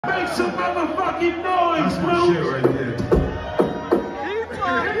Make some motherfucking noise, bro. Shit right there.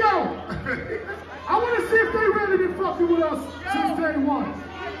 Hey, yo. I want to see if they really been fucking with us since day one.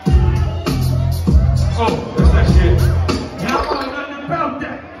 Oh, that's that shit. Y'all know nothing about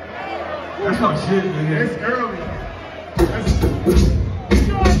that. That's my shit, nigga. It's early.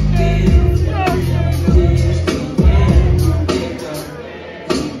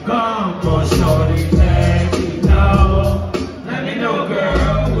 Come on, shorty, let me know. Let me know,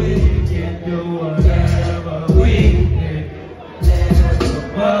 girl. We can do whatever we can.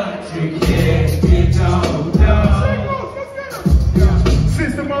 But you can't get no, no.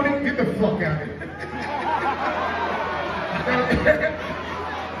 Sister Moni, get the fuck out of here.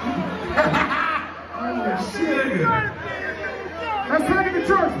 Oh, shit. Let's take it to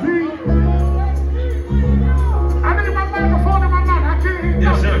church, Pete. I need my microphone in my mouth. I can't hear you.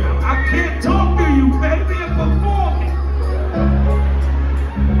 Yes, sir. I can't talk to you, baby. I'm performing.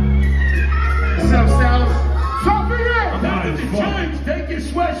 What's up, Sal? Talk to you. I'm out of the church. Take your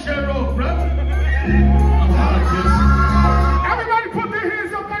sweatshirt off, brother. Everybody put their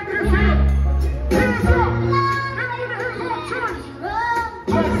hands up like this here. Hands up. They don't even hands up, church.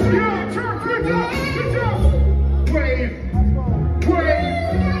 Yeah, church, good job, good job. Wave, wave, wave,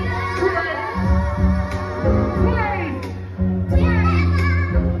 wave,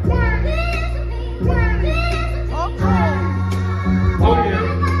 wave, wave. Oh,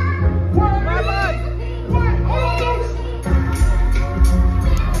 yeah.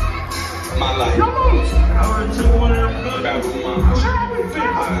 My life. I went to one of them good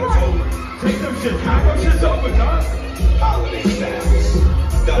Take them shits. Knock them shits over, dog. Holiday styles.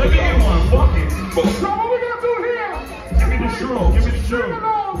 Let me get one. Fuck it. So what we gonna do here? Give me the shroom. Give me the Sing shroom.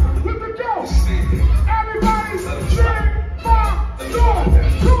 along with the ghost. Everybody sing my song.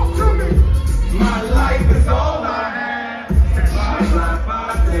 Talk to me. My life is all I have.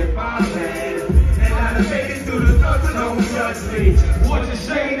 And I done made it through the thoughts, so don't judge me. What you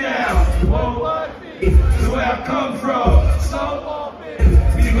say now? Whoa, is where I come from. So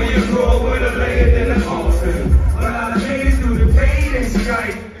people you grow with a layer than an orphan. But I done made it through the pain and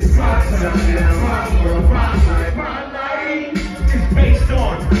strife. It's my time now, my world, my life. My life is based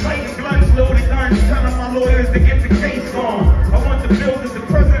on fighting blunts, loaded guns, telling my lawyers to get the case on. I want the buildings the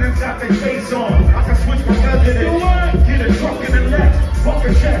president got their face on. I can switch my residence, get a truck in the left, fuck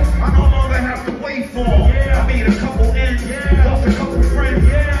a check. I no longer have to wait for them. I made a couple ends, lost a couple friends,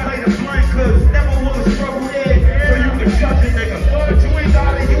 played a blunt, cause never was a struggle in. So you can judge it, nigga. But you ain't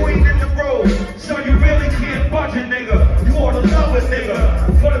got it, you ain't in the road. So you really can't budge it, nigga. You ought to love it, nigga.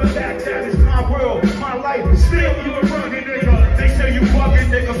 For the fact that it's my world, my life. Still you a rugged nigga. They say you bugging,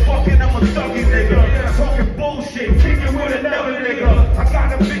 nigga. Fucking, I'm a thugging, nigga. Talking bullshit, kicking with another nigga. I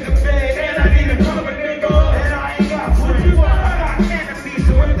got a bigger bag and I need a cover, nigga. And I ain't got friends. I got enemies,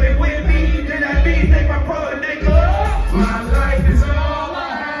 so if they with me, then that means they my brother, nigga. My life is all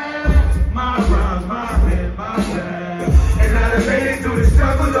I have. My rhymes, my head, my life. And I done made it through the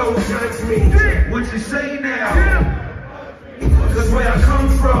struggle, don't judge me. What you say now? Cause where I come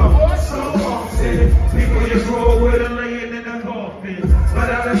from, so often, people you grow with are laying in a coffin. But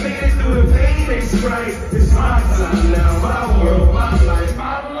I done made it through the pain and strife. It's my time now, my world, my life,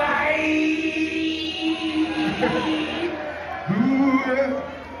 my life.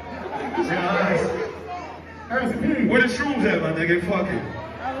 Where the shrooms at, my nigga? Fuck it.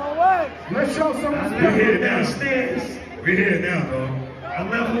 Let's show some We respect. here downstairs. We here now, though. I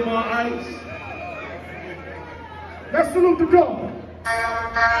left them on ice. Let's salute the dog.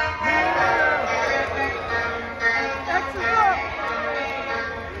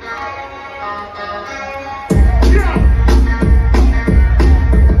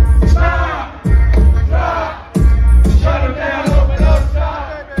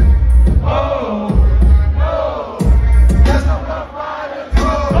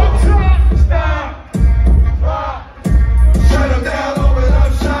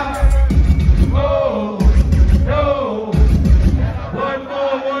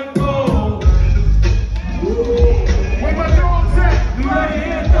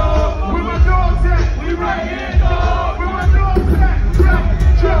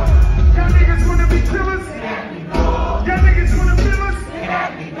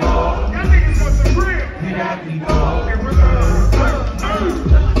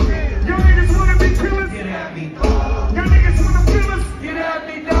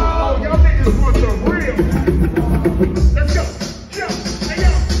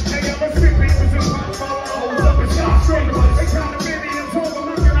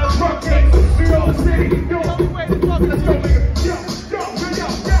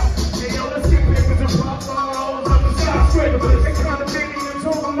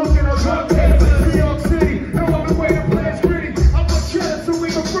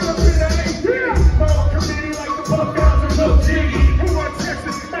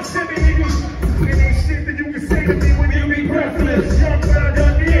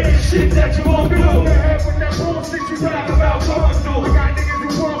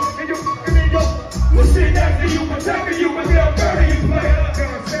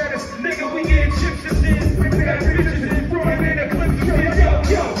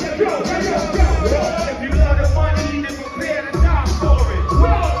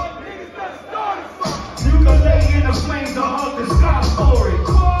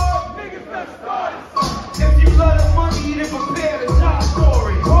 seed and prepare to die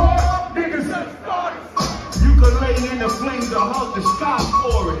for it. Niggas, You can lay in the flames to hug the sky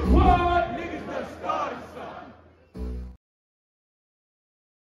for it.